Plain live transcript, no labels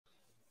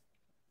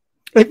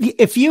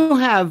If you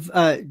have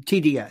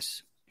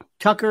TDS,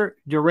 Tucker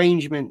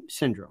Derangement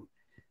Syndrome,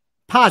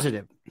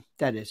 positive,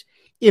 that is,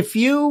 if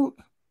you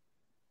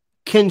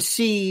can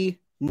see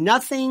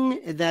nothing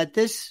that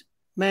this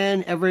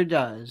man ever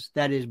does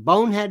that is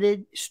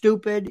boneheaded,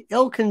 stupid,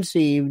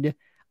 ill-conceived,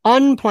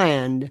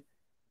 unplanned,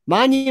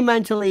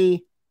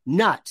 monumentally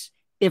nuts,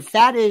 if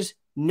that is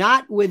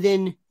not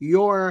within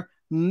your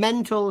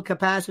mental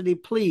capacity,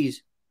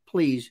 please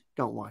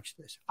don't watch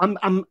this.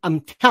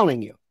 I'm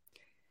telling you.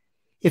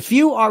 If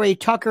you are a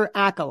Tucker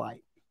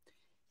acolyte,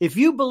 if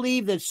you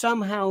believe that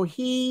somehow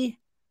he,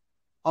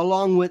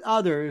 along with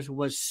others,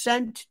 was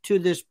sent to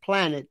this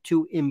planet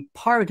to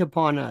impart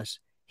upon us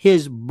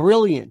his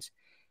brilliance,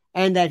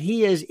 and that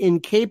he is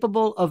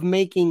incapable of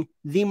making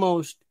the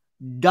most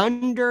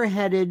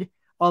dunderheaded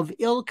of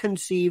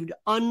ill-conceived,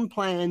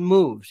 unplanned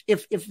moves,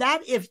 if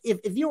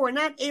you are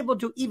not able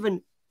to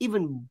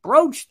even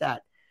broach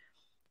that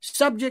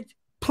subject,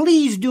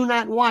 please do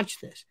not watch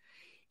this.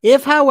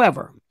 If,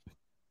 however,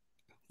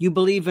 you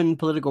believe in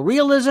political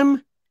realism,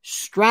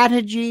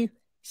 strategy,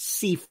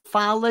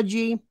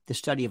 psephology, the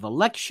study of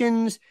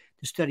elections,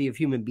 the study of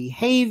human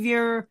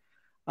behavior,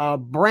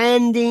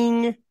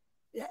 branding,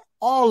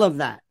 all of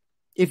that.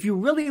 If you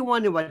really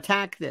want to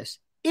attack this,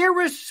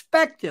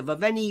 irrespective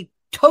of any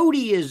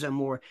toadyism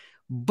or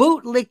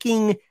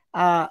bootlicking,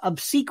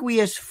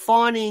 obsequious,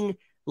 fawning,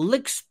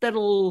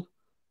 lickspittle,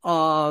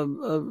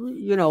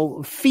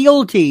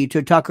 fealty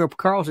to Tucker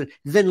Carlson,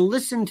 then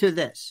listen to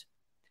this.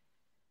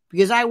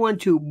 Because I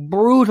want to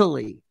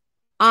brutally,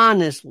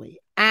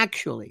 honestly,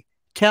 actually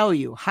tell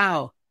you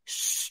how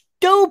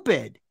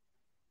stupid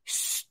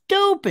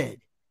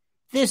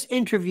this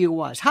interview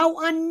was,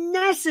 how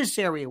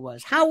unnecessary it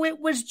was, how it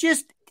was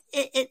just,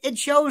 it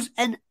shows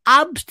an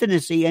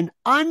obstinacy, an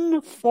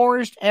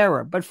unforced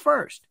error. But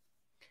first,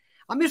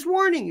 I'm just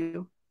warning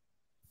you,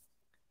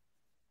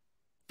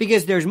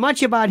 because there's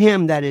much about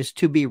him that is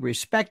to be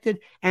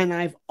respected, and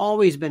I've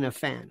always been a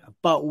fan of.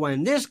 But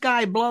when this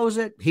guy blows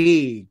it,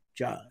 he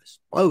just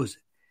blows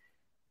it.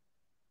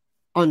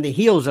 On the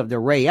heels of the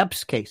Ray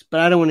Epps case, but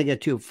I don't want to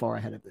get too far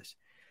ahead of this.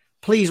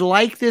 Please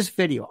like this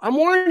video. I'm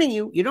warning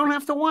you, you don't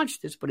have to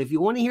watch this, but if you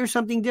want to hear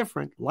something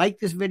different, like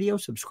this video,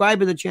 subscribe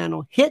to the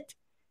channel, hit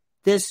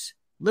this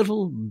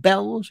little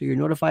bell so you're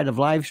notified of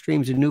live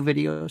streams and new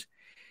videos.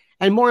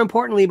 And more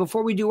importantly,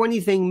 before we do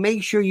anything,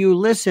 make sure you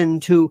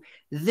listen to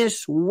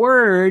this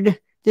word,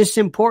 this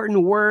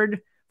important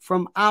word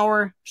from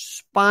our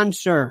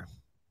sponsor.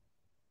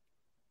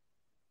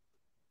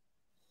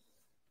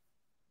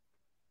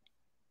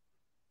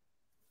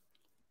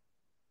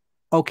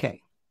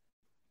 Okay,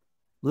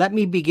 let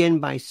me begin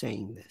by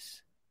saying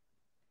this.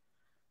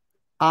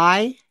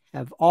 I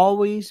have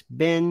always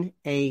been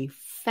a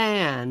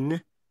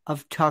fan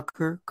of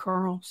Tucker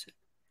Carlson.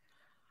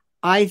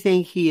 I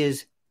think he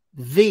is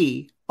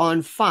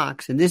on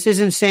Fox, and this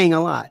isn't saying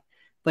a lot,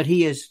 but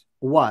he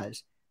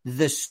was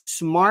the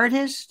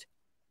smartest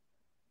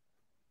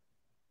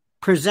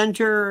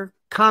presenter,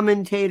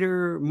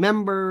 commentator,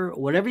 member,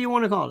 whatever you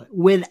want to call it,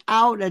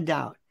 without a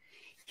doubt.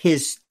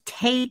 His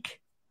take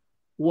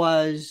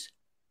was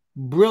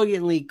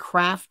brilliantly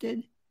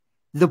crafted.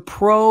 The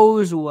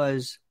prose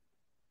was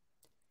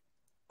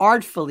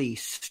artfully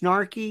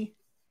snarky,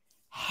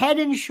 head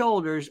and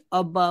shoulders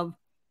above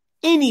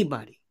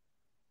anybody.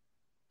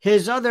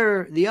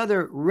 The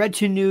other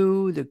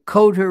retinue, the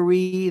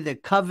coterie, the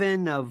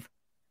coven of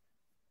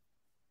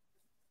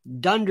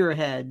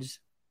dunderheads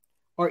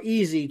are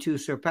easy to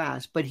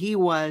surpass, but he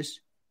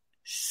was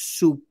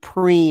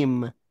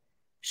supreme,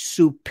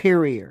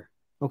 superior.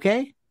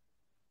 Okay?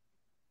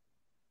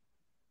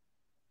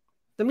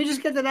 Let me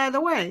just get that out of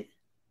the way,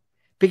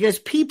 because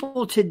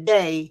people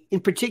today,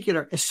 in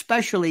particular,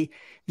 especially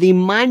the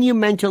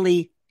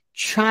monumentally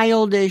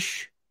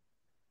childish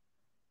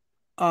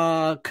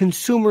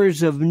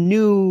consumers of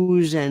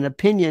news and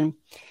opinion,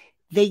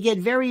 they get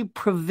very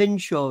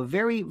provincial,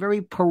 very,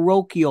 very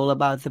parochial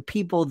about the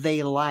people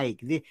they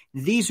like.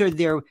 These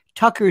are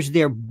Tucker's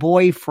their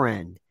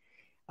boyfriend.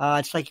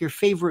 It's like your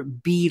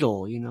favorite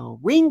Beatle,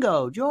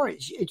 Ringo,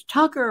 George, it's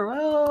Tucker.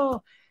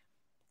 Oh.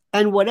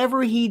 And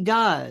whatever he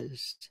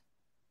does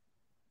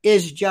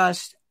is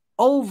just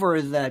over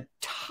the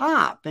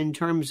top in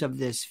terms of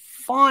this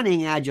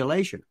fawning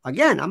adulation.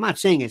 Again, I'm not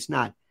saying it's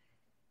not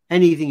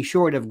anything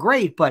short of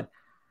great, but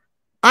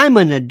I'm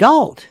an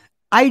adult.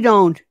 I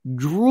don't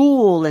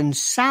drool and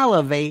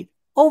salivate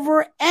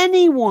over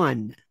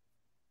anyone.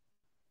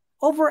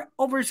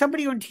 Over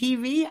somebody on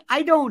TV.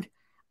 I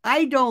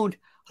don't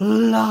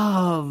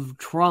love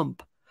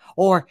Trump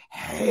or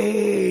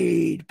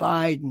hate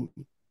Biden.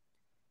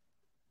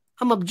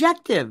 I'm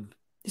objective.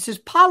 This is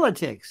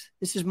politics.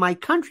 This is my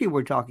country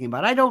we're talking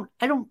about. I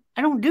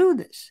don't do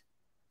this.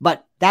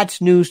 But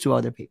that's news to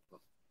other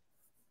people.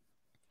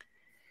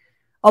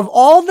 Of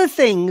all the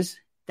things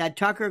that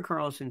Tucker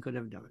Carlson could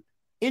have done,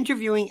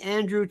 interviewing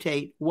Andrew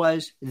Tate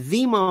was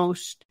the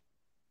most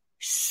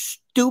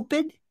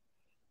stupid,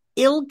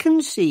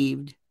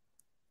 ill-conceived,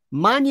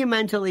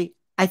 monumentally,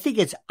 I think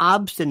it's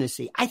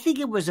obstinacy. I think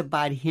it was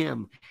about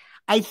him.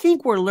 I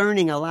think we're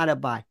learning a lot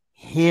about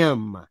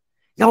him.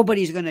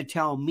 Nobody's going to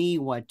tell me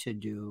what to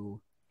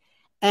do.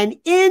 And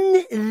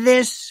in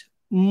this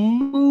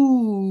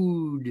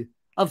mood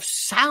of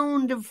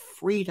sound of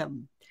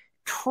freedom,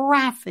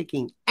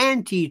 trafficking,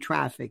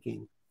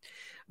 anti-trafficking,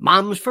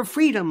 moms for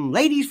freedom,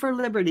 ladies for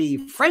liberty,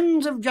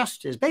 friends of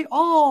justice,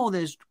 all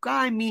this.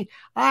 I mean,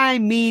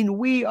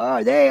 we are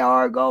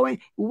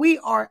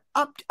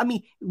up.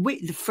 And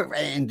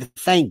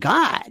thank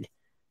God.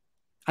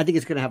 I think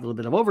it's going to have a little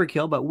bit of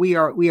overkill, but we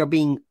are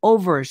being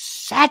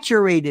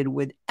oversaturated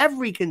with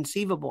every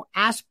conceivable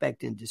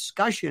aspect and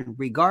discussion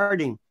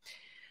regarding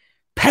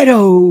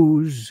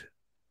pedos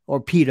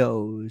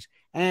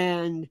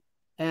and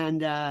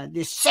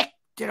the sick,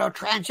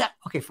 trans.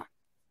 Okay, fine.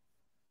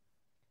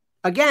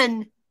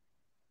 Again,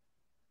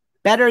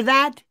 better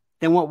that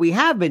than what we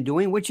have been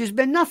doing, which has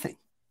been nothing.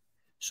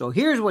 So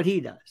here's what he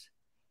does.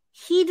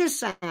 He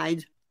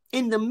decides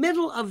in the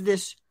middle of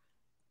this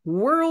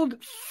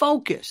world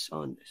focus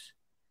on this,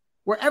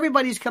 where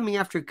everybody's coming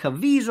after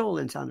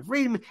Caviezel and Sound of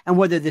Freedom and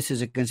whether this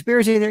is a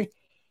conspiracy theory,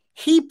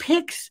 he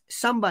picks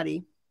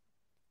somebody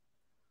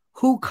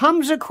who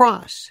comes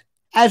across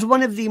as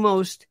one of the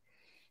most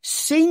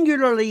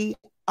singularly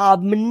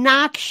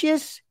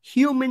obnoxious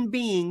human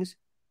beings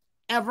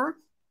ever,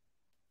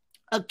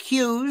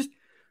 accused,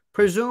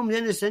 presumed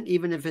innocent,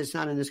 even if it's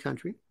not in this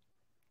country,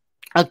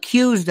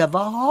 accused of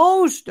a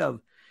host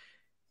of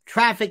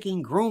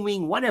trafficking,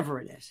 grooming, whatever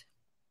it is,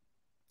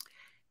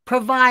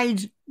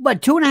 provides,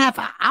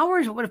 2.5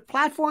 hours of a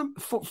platform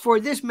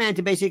for this man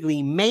to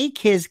basically make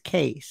his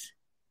case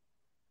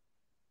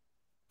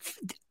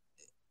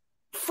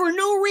for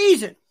no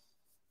reason,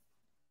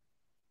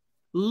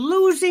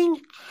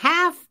 losing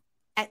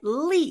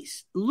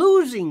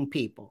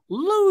people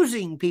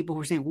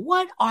who are saying,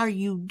 what are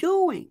you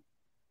doing?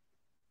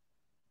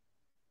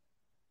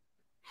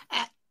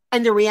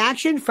 And the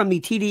reaction from the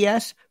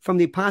TDS, from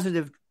the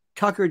positive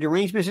Tucker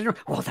derangement syndrome,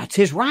 well, that's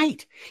his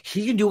right.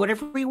 He can do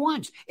whatever he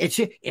wants.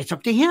 It's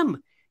up to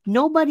him.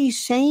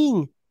 Nobody's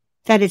saying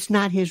that it's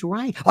not his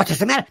right. Oh, it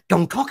doesn't matter.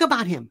 Don't talk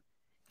about him.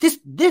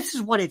 This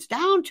is what it's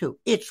down to.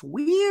 It's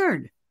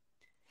weird.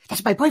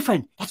 That's my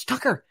boyfriend. That's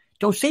Tucker.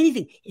 Don't say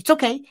anything. It's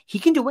okay. He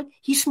can do it.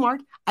 He's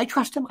smart. I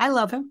trust him. I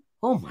love him.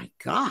 Oh, my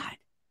God.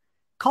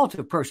 Cult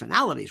of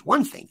personality is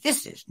one thing.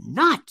 This is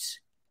nuts.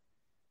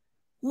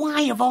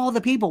 Why, of all the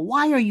people,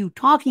 why are you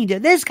talking to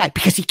this guy?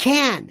 Because he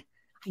can.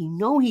 I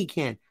know he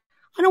can.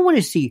 I don't want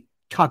to see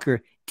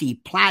Tucker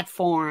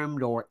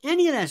deplatformed or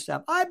any of that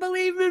stuff. I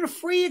believe in a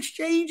free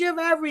exchange of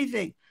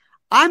everything.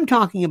 I'm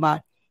talking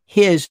about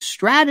his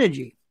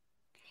strategy.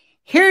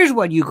 Here's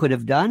what you could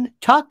have done,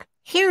 Tuck.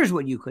 Here's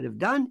what you could have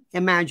done.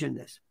 Imagine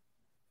this.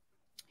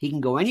 He can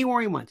go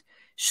anywhere he wants.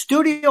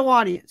 Studio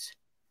audience.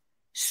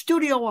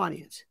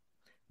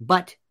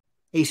 But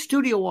a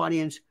studio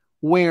audience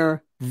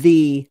where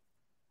the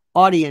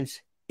audience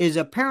is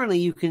apparently,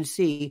 you can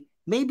see,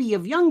 maybe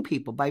of young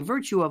people by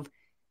virtue of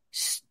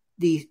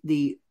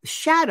the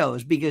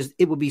shadows, because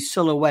it would be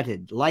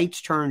silhouetted,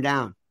 lights turned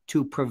down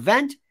to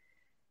prevent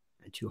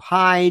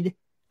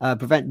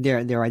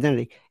their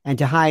identity and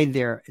to hide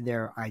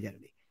their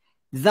identity,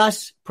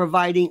 thus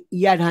providing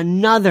yet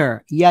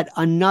another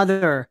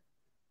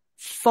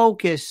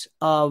focus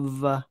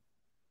of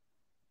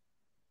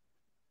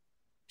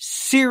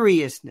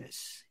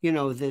seriousness,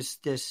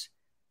 this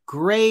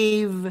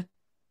grave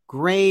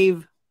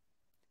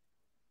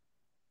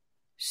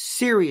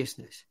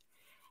seriousness.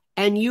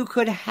 And you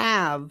could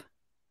have,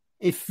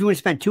 if you want to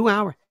spend 2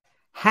 hours,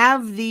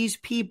 have these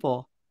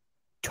people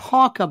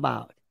talk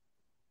about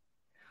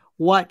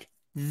what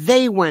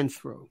they went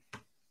through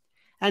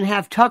and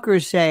have Tucker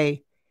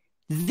say,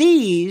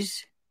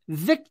 these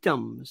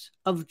victims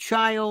of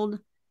child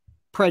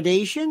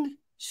predation,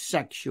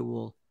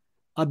 sexual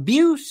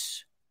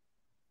abuse,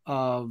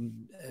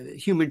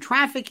 human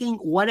trafficking,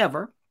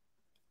 whatever,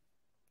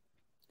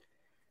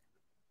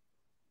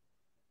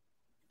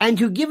 and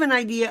to give an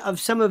idea of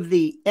some of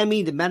the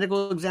ME, the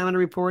medical examiner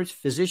reports,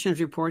 physicians'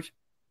 reports,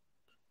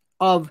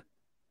 of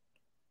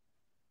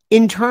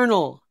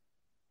internal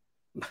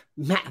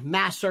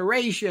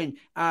maceration,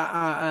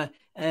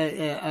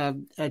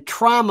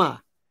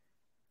 trauma,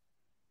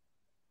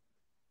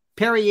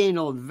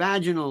 perianal,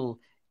 vaginal,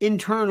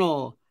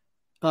 internal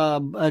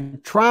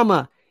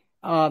trauma,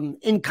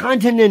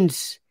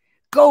 incontinence.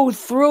 Go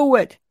through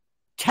it.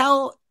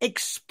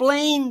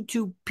 Explain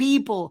to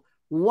people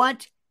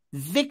what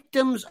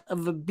victims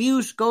of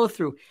abuse go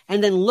through,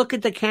 and then look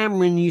at the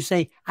camera and you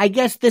say, I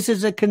guess this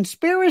is a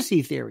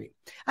conspiracy theory.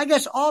 I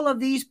guess all of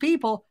these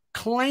people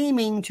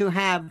claiming to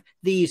have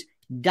these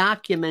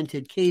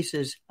documented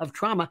cases of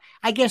trauma,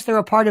 I guess they're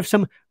a part of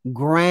some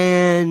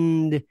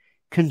grand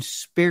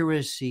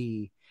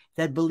conspiracy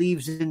that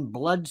believes in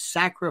blood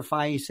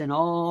sacrifice and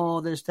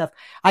all this stuff.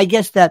 I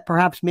guess that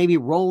perhaps maybe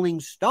Rolling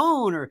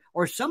Stone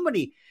or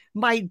somebody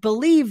might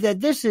believe that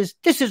this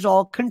is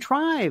all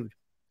contrived,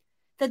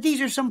 that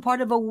these are some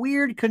part of a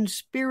weird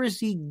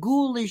conspiracy,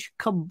 ghoulish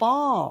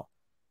cabal.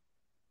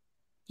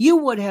 You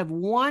would have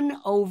won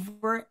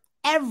over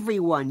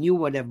everyone. You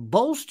would have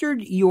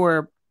bolstered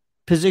your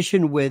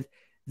position with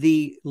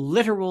the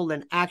literal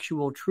and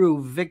actual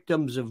true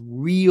victims of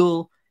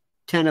real,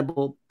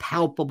 tenable,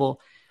 palpable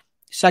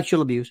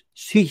sexual abuse,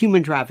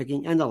 human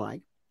trafficking, and the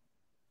like.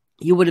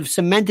 You would have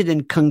cemented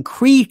and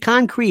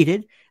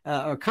concretized,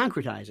 I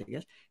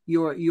guess,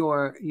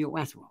 your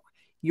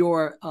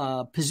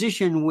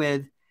position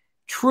with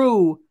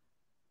true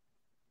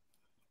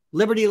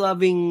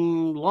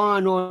liberty-loving, law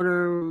and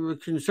order,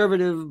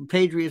 conservative,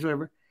 patriots,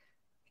 whatever.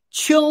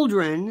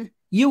 Children,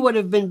 you would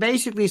have been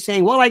basically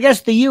saying, well, I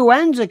guess the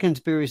UN's a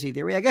conspiracy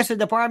theory. I guess the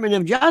Department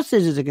of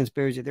Justice is a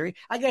conspiracy theory.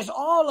 I guess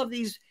all of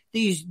these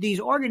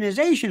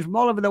organizations from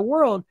all over the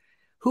world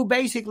who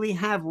basically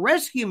have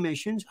rescue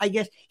missions, I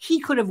guess he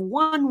could have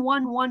won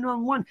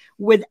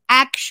with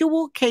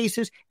actual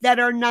cases that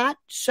are not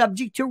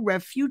subject to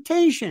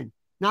refutation,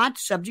 not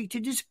subject to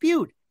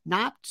dispute,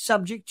 not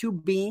subject to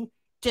being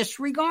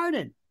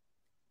disregarded.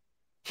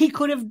 He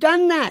could have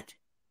done that.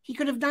 He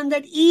could have done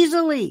that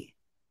easily.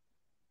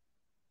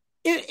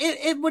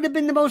 It would have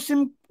been the most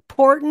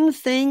important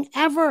thing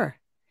ever.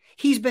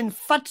 He's been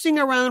futzing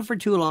around for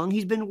too long.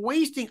 He's been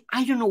wasting.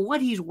 I don't know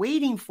what he's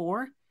waiting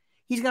for.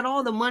 He's got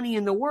all the money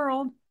in the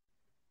world.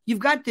 You've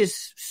got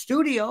this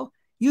studio.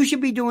 You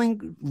should be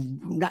doing.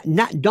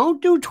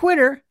 Don't do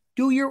Twitter.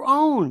 Do your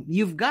own.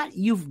 You've got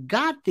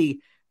the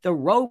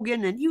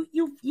Rogan, and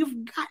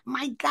you've got,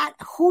 my God,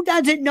 who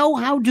doesn't know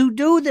how to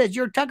do this?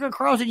 You're Tucker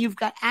Carlson. You've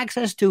got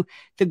access to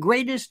the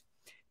greatest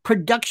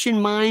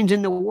production minds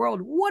in the world.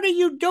 What are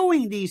you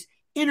doing? These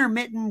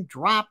intermittent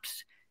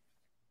drops,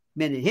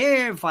 minute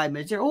here, 5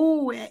 minutes there.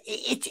 Oh,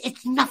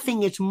 it's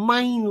nothing. It's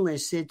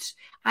mindless.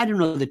 I don't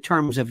know the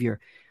terms of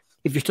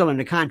if you're still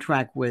under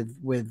contract with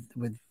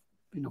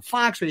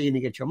Fox, or you're going to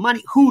get your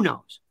money. Who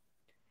knows?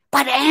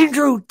 But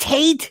Andrew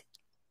Tate,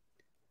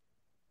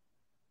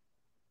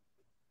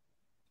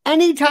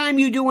 anytime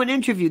you do an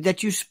interview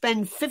that you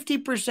spend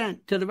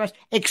 50% to the rest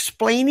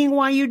explaining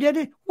why you did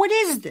it, what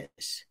is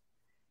this?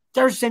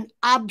 There's an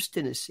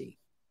obstinacy.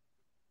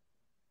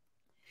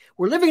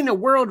 We're living in a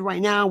world right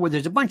now where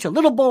there's a bunch of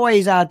little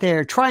boys out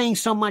there trying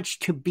so much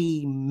to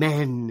be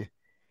men.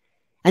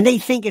 And they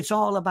think it's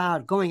all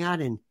about going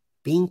out and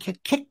being a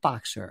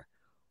kickboxer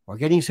or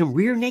getting some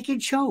rear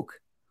naked choke.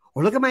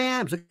 Or look at my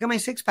abs, look at my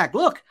six pack.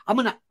 Look, I'm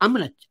gonna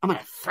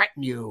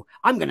threaten you.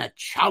 I'm gonna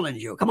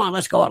challenge you. Come on,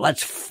 let's go out.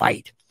 Let's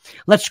fight.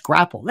 Let's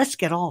grapple. Let's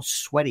get all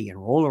sweaty and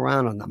roll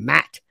around on the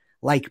mat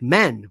like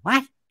men.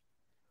 What?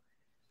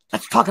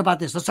 Let's talk about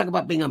this. Let's talk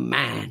about being a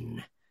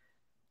man.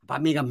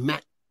 About being a man.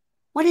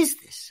 What is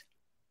this?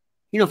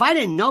 If I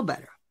didn't know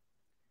better,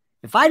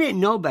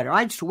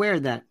 I'd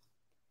swear that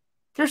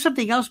there's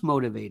something else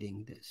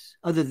motivating this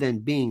other than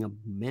being a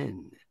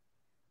man.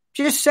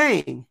 Just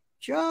saying.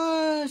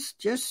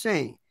 Just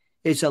saying.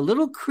 It's a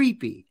little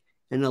creepy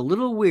and a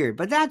little weird,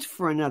 but that's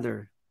for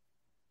another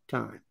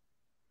time.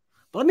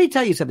 But let me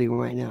tell you something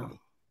right now.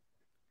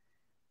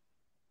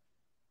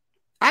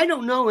 I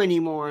don't know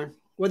anymore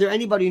whether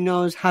anybody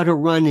knows how to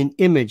run an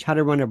image, how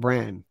to run a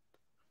brand.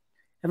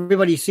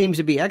 Everybody seems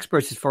to be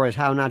experts as far as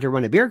how not to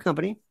run a beer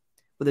company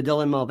with the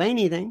Dylan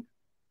Mulvaney thing.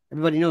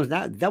 Everybody knows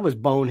that. That was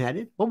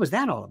boneheaded. What was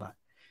that all about?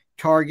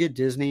 Target,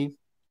 Disney,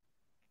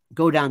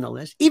 go down the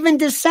list. Even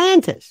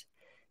DeSantis.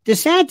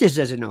 DeSantis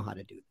doesn't know how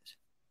to do this.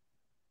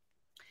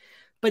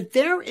 But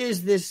there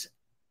is this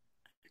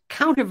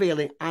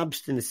countervailing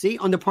obstinacy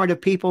on the part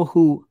of people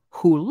who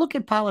look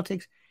at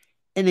politics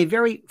in a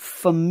very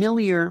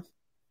familiar,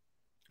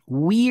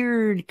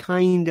 weird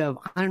kind of,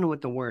 I don't know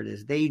what the word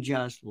is. They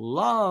just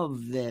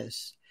love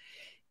this.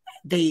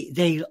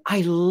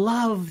 I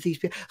love these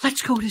people.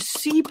 Let's go to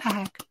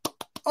CPAC.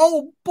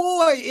 Oh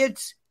boy,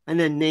 and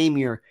then name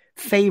your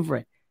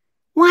favorite.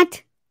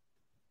 What?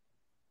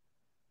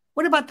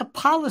 What about the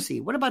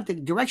policy? What about the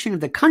direction of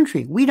the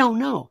country? We don't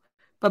know.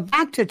 But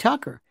back to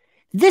Tucker.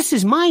 This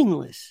is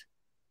mindless.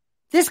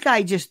 This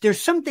guy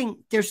there's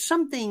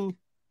something,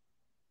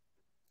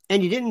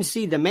 and you didn't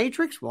see The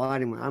Matrix? Well, I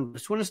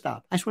just want to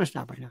stop. I just want to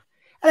stop right now.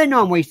 And I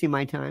know I'm wasting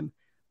my time.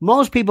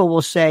 Most people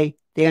will say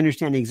they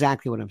understand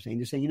exactly what I'm saying.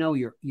 They say,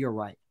 you're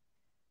right.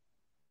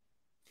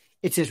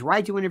 It's his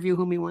right to interview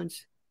whom he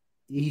wants.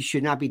 He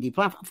should not be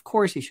deplatformed. Of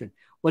course he should.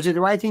 Was it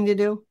the right thing to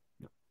do?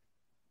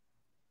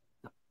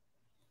 No.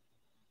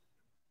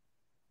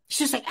 It's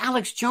just like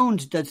Alex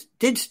Jones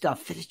did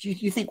stuff that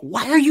you think,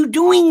 why are you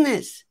doing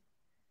this?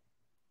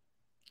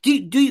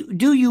 Do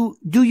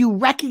you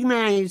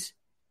recognize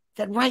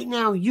that right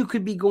now you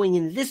could be going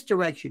in this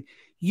direction?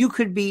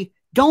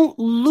 Don't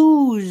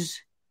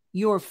lose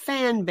your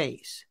fan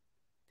base.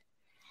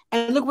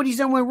 And look what he's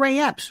done with Ray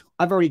Epps.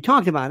 I've already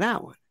talked about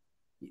that one.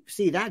 You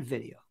see that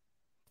video.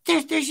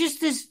 There's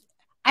just this,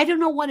 I don't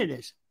know what it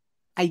is.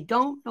 I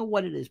don't know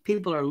what it is.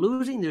 People are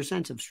losing their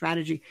sense of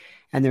strategy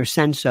and their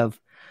sense of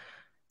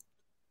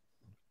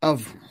well,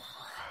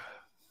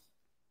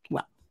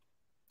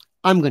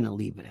 I'm going to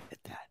leave it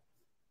at that.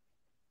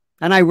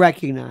 And I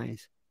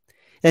recognize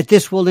that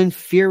this will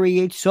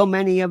infuriate so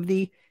many of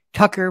the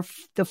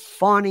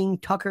fawning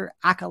Tucker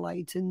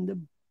acolytes and the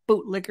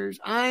bootlickers.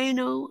 I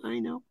know.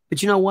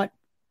 But you know what?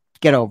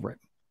 Get over it.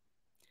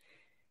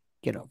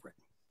 Get over it.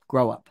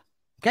 Grow up.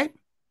 Okay?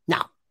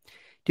 Now,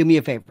 do me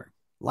a favor.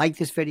 Like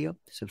this video.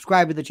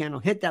 Subscribe to the channel.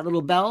 Hit that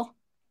little bell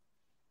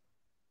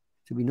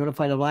to be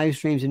notified of live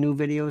streams and new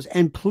videos.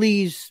 And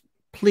please,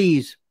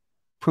 please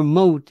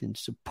promote and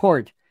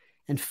support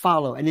and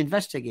follow and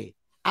investigate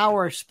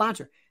our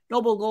sponsor,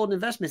 Noble Gold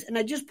Investments. And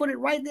I just put it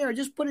right there. I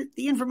just put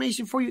the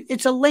information for you.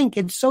 It's a link.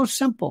 It's so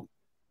simple.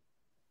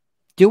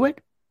 Do it.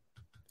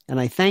 And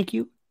I thank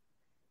you.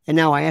 And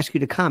now I ask you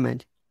to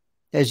comment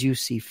as you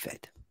see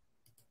fit.